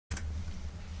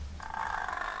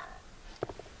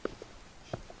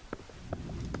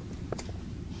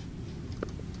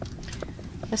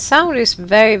The sound is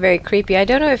very, very creepy. I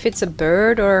don't know if it's a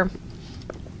bird or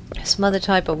some other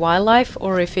type of wildlife,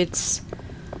 or if it's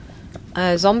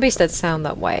zombies that sound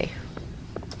that way.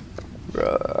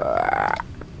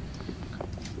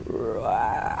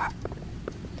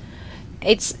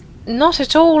 It's not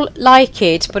at all like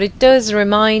it, but it does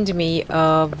remind me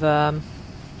of I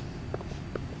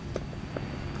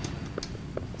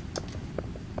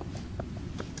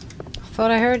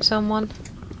thought I heard someone.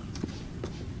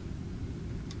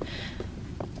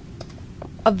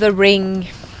 Of the Ring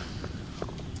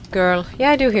girl. Yeah,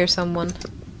 I do hear someone.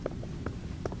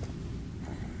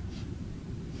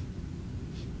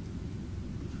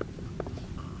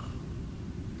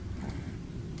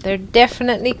 There are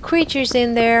definitely creatures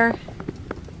in there.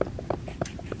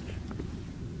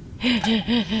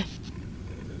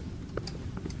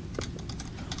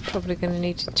 Probably gonna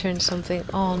need to turn something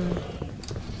on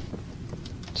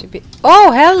to be...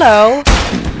 Oh, hello!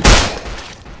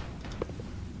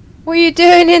 What are you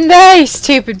doing in there, you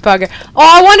stupid bugger?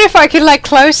 Oh, I wonder if I could like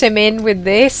close him in with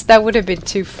this. That would have been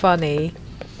too funny.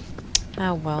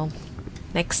 Oh well.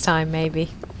 Next time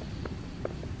maybe.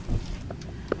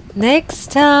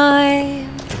 Next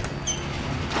time.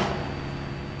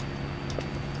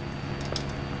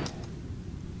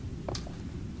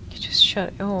 You just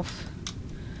shut it off.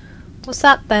 What's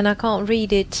that then? I can't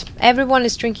read it. Everyone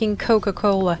is drinking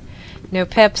Coca-Cola. No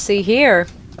Pepsi here.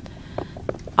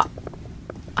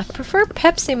 I prefer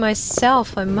Pepsi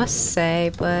myself, I must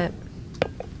say, but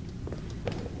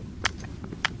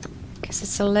because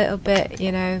it's a little bit,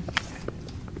 you know,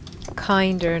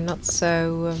 kinder, not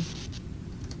so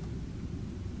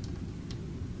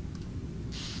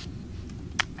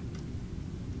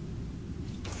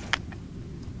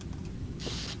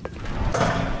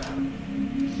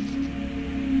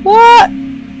What?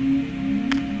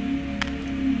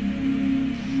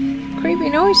 Creepy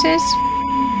noises.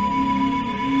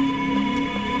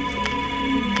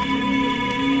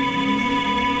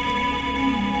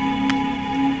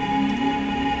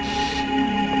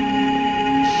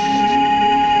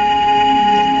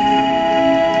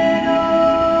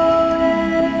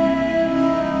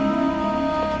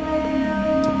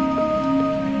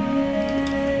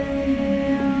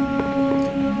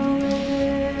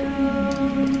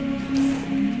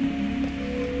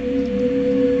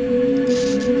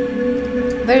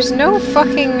 There's no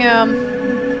fucking,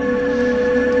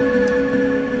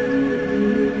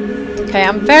 Okay,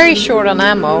 I'm very short on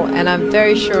ammo, and I'm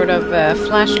very short of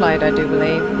flashlight, I do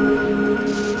believe.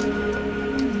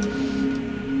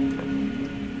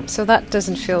 So that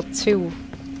doesn't feel too...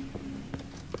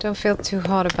 Don't feel too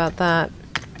hot about that.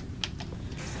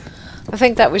 I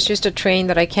think that was just a train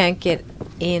that I can't get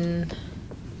in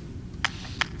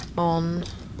on.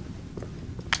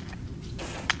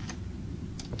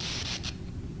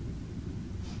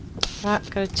 Right,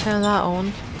 gotta turn that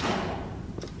on.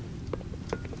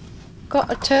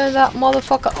 Gotta turn that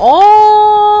motherfucker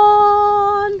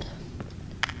on!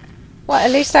 Well, at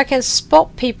least I can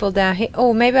spot people down here.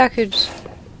 Oh, maybe I could...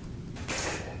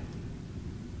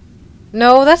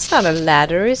 No, that's not a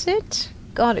ladder, is it?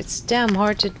 God, it's damn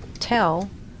hard to tell.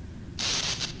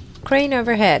 Crane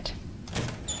overhead.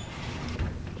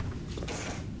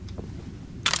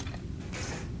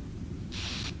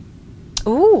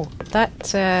 Ooh,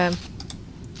 that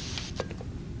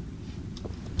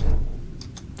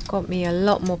got me a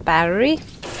lot more battery.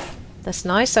 That's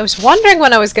nice. I was wondering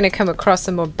when I was going to come across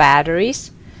some more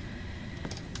batteries.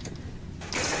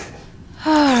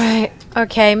 Alright,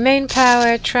 okay, main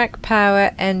power, track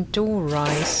power, and door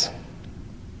rise.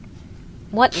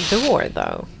 What door,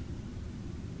 though?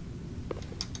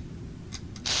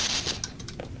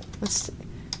 Let's...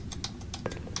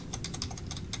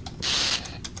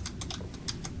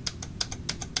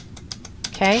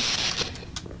 Okay.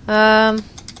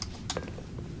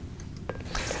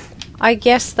 I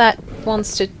guess that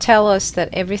wants to tell us that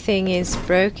everything is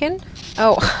broken.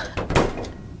 Oh.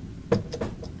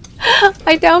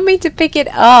 I don't mean to pick it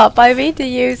up. I mean to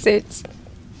use it.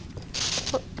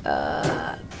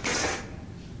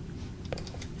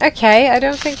 Okay, I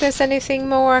don't think there's anything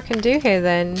more I can do here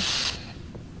then.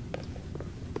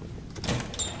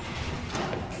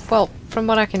 Well, from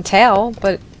what I can tell,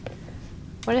 but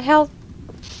where the hell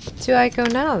do I go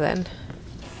now then?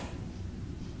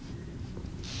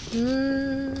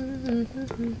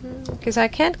 Because I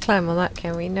can't climb on that,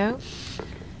 can we? No.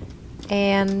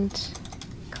 And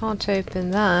can't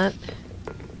open that.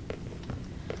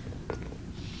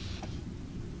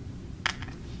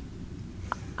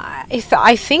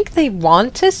 I think they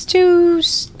want us to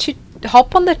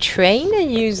hop on the train and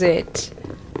use it.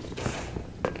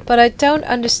 But I don't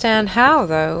understand how,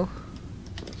 though.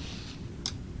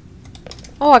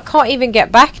 Oh, I can't even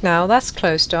get back now. That's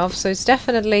closed off. So it's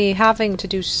definitely having to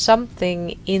do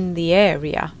something in the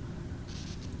area.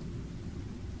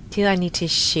 Do I need to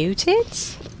shoot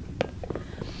it?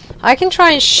 I can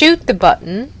try and shoot the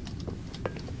button.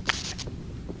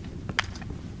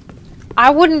 I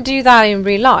wouldn't do that in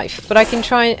real life, but I can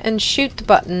try and shoot the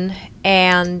button,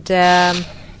 and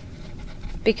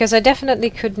because I definitely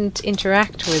couldn't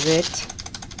interact with it.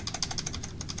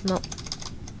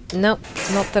 Nope,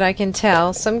 not that I can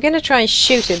tell. So I'm gonna try and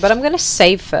shoot it, but I'm gonna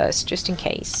save first, just in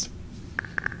case.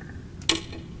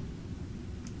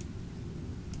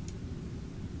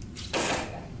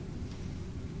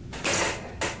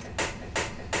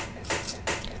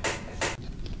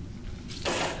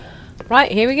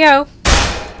 Right, here we go.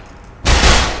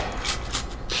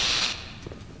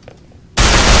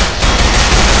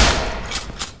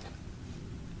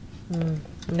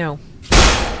 No.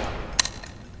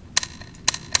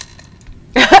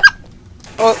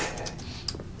 Oh.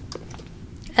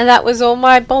 And that was all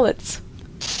my bullets.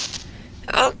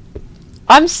 Oh.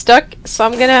 I'm stuck, so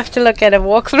I'm gonna have to look at a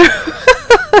walkthrough.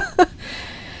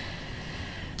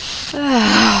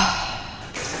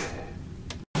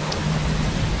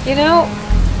 You know,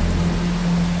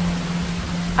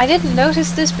 I didn't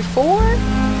notice this before,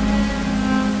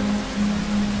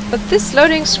 but this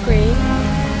loading screen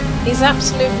is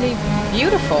absolutely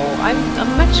beautiful. I'm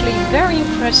actually very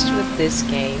impressed with this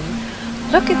game.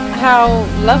 Look at how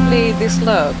lovely this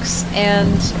looks,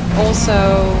 and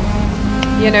also,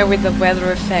 you know, with the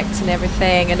weather effects and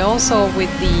everything, and also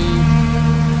with the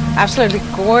absolutely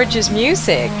gorgeous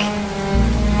music.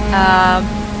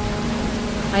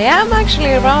 I am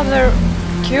actually rather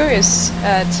curious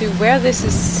to where this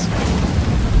is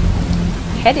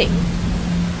heading.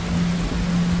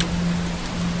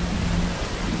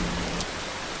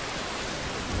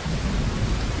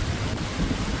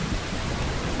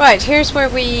 Right, here's where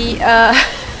we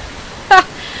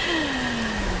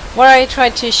where I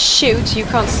tried to shoot. You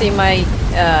can't see my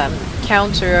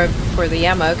counter for the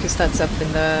ammo because that's up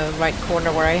in the right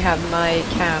corner where I have my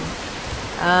cam.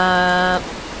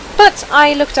 But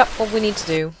I looked up what we need to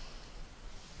do.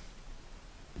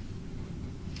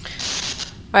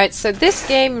 Right, so this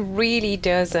game really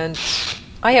doesn't...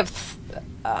 I have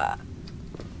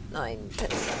 9, 10...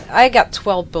 I got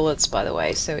 12 bullets, by the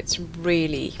way, so it's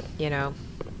really, you know,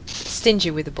 stingy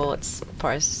with the bullets, as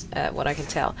far as what I can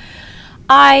tell.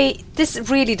 This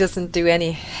really doesn't do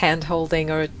any hand-holding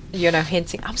or, you know,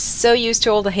 hinting. I'm so used to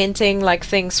all the hinting, like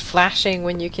things flashing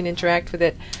when you can interact with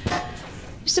it.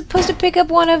 You're supposed to pick up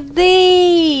one of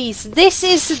these! This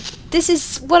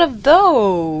is one of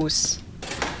those!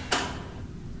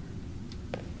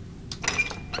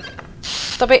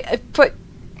 But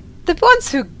the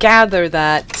ones who gather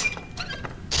that,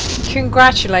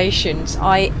 congratulations,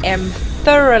 I am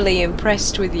thoroughly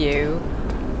impressed with you.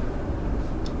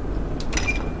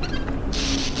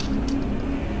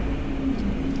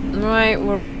 Right,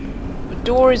 the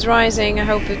door is rising. I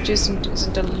hope it just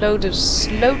isn't a loads of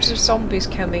zombies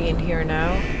coming in here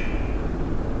now.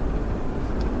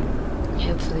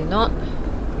 Hopefully not.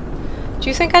 Do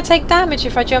you think I take damage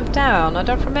if I jump down? I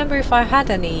don't remember if I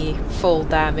had any full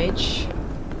damage.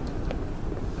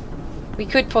 We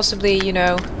could possibly, you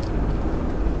know,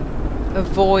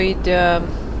 avoid...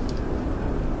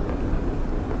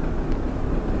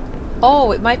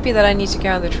 Oh, it might be that I need to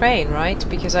get on the train, right?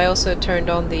 Because I also turned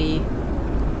on the...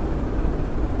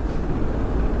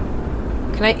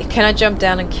 Can I jump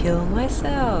down and kill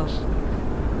myself?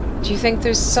 Do you think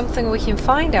there's something we can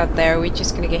find out there? Or are we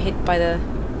just gonna get hit by the...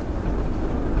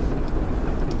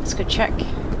 Let's go check.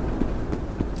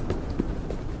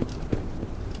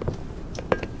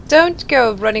 Don't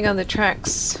go running on the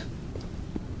tracks.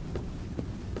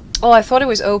 Oh, I thought it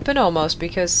was open almost,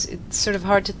 because it's sort of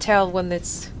hard to tell when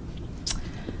it's...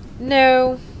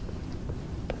 No.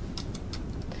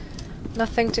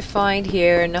 Nothing to find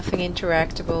here, nothing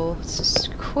interactable. Let's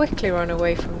just quickly run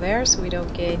away from there so we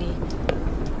don't get any...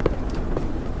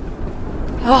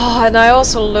 Oh, and I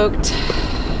also looked...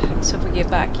 So if we get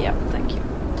back, yeah, thank you.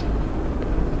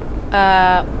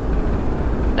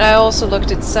 I also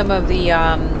looked at some of the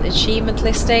achievement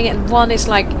listing, and one is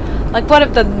like one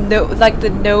of the the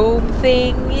gnome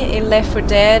thing in Left 4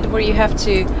 Dead, where you have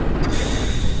to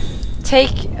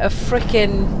take a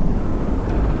frickin'...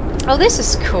 Oh, this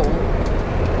is cool.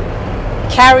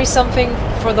 Carry something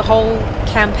for the whole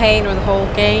campaign or the whole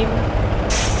game.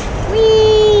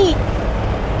 Whee!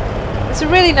 It's a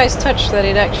really nice touch that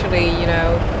it actually, you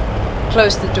know,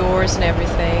 closed the doors and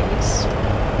everything. It's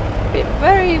a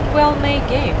very well made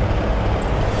game.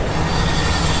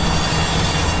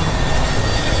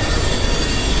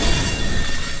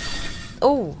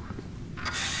 Oh.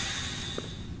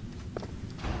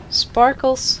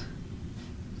 sparkles.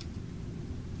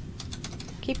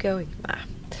 Keep going.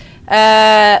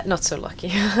 Not so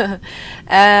lucky.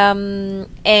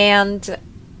 And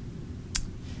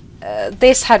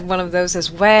this had one of those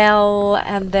as well,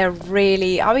 and they're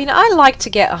really... I mean, I like to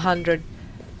get 100.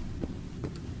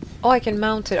 Oh, I can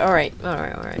mount it. Alright,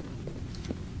 alright, alright.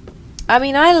 I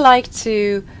mean, I like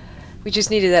to... We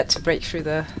just needed that to break through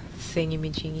the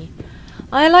thingy-majingy.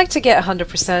 I like to get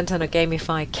 100% on a game if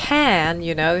I can,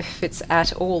 you know, if it's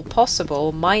at all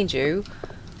possible. Mind you,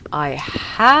 I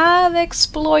have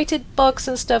exploited bugs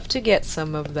and stuff to get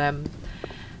some of them.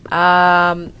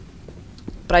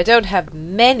 But I don't have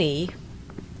many.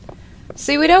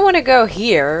 See, we don't want to go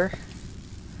here.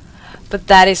 But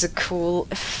that is a cool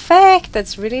effect.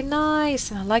 That's really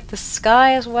nice. And I like the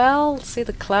sky as well. See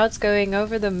the clouds going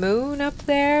over the moon up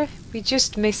there? We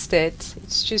just missed it.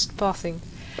 It's just passing.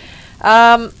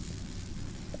 That's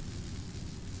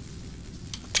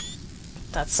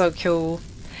so cool.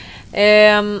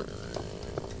 I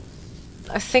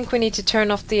think we need to turn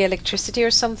off the electricity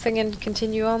or something and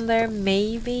continue on there.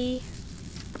 Maybe.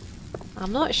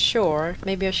 I'm not sure.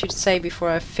 Maybe I should say before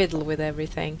I fiddle with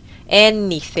everything.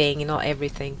 Anything, not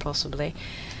everything, possibly.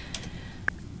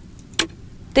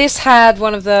 This had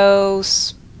one of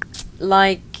those,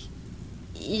 like,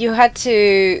 you had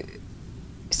to...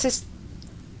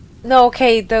 No,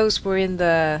 okay, those were in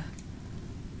the...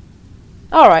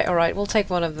 Alright, alright, we'll take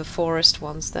one of the forest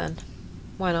ones then.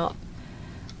 Why not?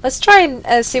 Let's try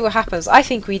and see what happens. I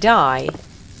think we die.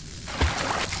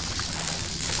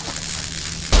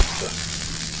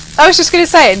 I was just gonna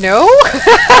say, no?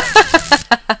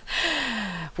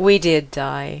 We did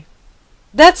die.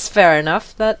 That's fair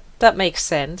enough. That makes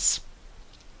sense.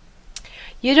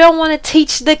 You don't want to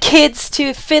teach the kids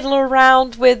to fiddle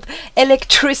around with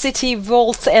electricity,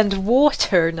 volts and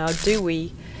water now, do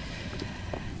we?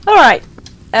 Alright.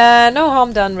 No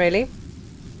harm done, really.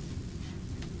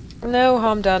 No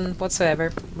harm done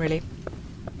whatsoever, really.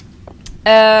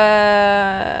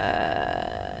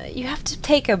 You have to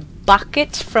take a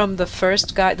bucket from the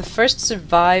first guy, the first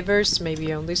survivors,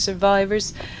 maybe only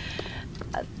survivors,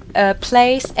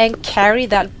 place, and carry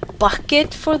that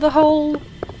bucket for the whole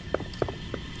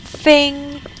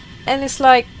thing. And it's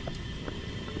like,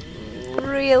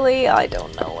 really, I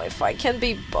don't know if I can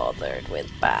be bothered with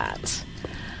that.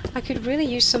 I could really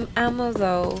use some ammo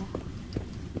though.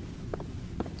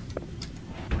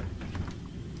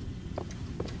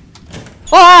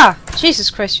 Ah! Jesus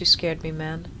Christ, you scared me,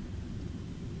 man.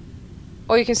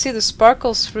 Oh, you can see the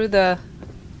sparkles through the...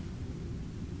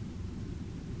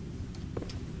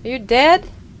 Are you dead?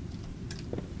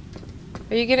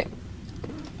 Are you gonna...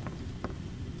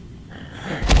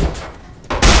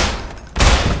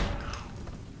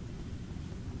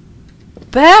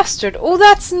 Bastard! Oh,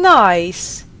 that's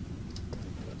nice!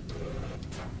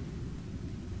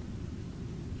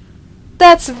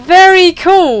 That's very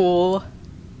cool!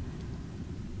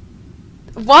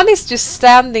 One is just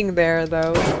standing there,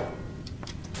 though.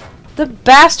 The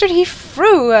bastard, he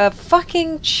threw a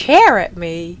fucking chair at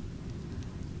me.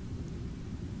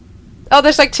 Oh,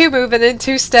 there's like two moving and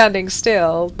two standing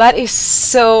still. That is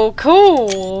so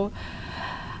cool.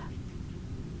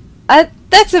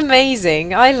 That's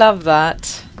amazing. I love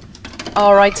that.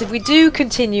 Alright, so we do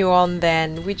continue on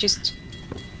then.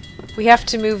 We have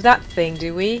to move that thing,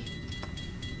 do we?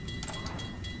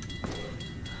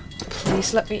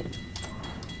 Please let me...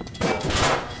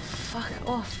 Fuck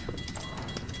off.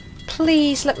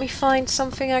 Please let me find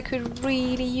something. I could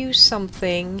really use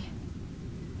something.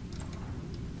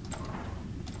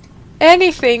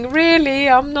 Anything, really.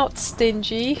 I'm not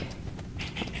stingy.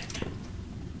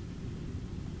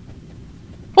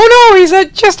 Oh no, he's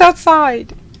just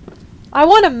outside. I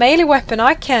want a melee weapon.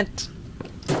 I can't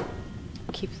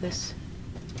keep this.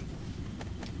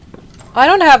 I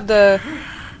don't have the...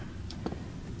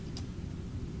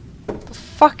 The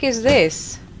fuck is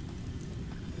this?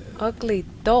 Ugly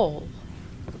doll.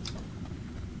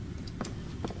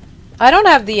 I don't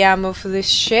have the ammo for this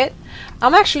shit.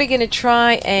 I'm actually gonna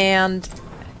try and...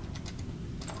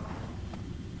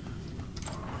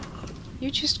 You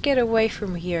just get away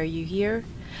from here, you hear?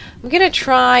 I'm gonna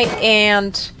try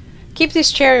and keep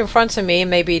this chair in front of me and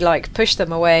maybe like push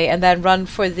them away and then run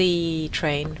for the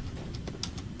train.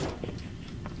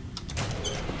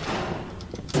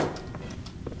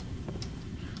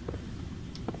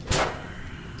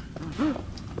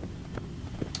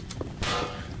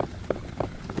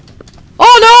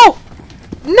 Oh no!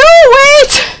 No,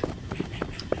 wait!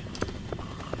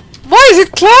 Why is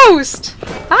it closed?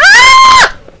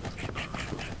 Ah!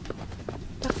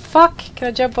 The fuck? Can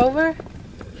I jump over?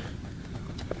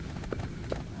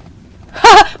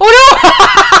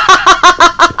 Oh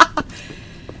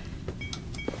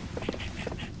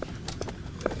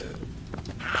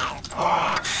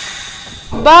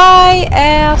Bye,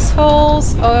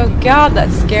 assholes! Oh god,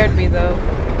 that scared me though.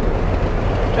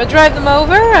 Did I drive them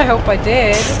over? I hope I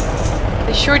did.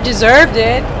 They sure deserved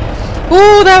it.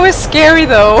 Ooh, that was scary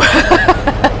though.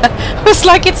 It was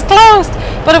like it's closed!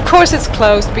 But of course it's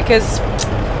closed because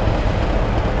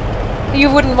you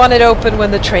wouldn't want it open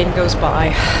when the train goes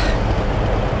by.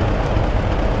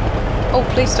 Oh,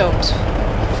 please don't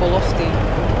fall off the...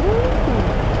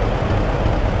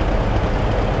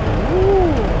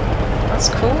 Ooh. That's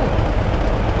cool.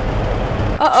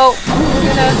 Uh-oh, we're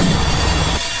gonna...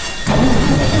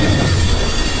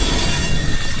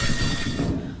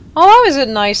 Oh, that was a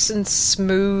nice and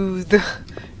smooth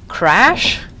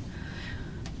crash.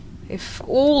 If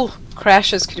all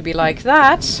crashes could be like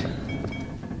that.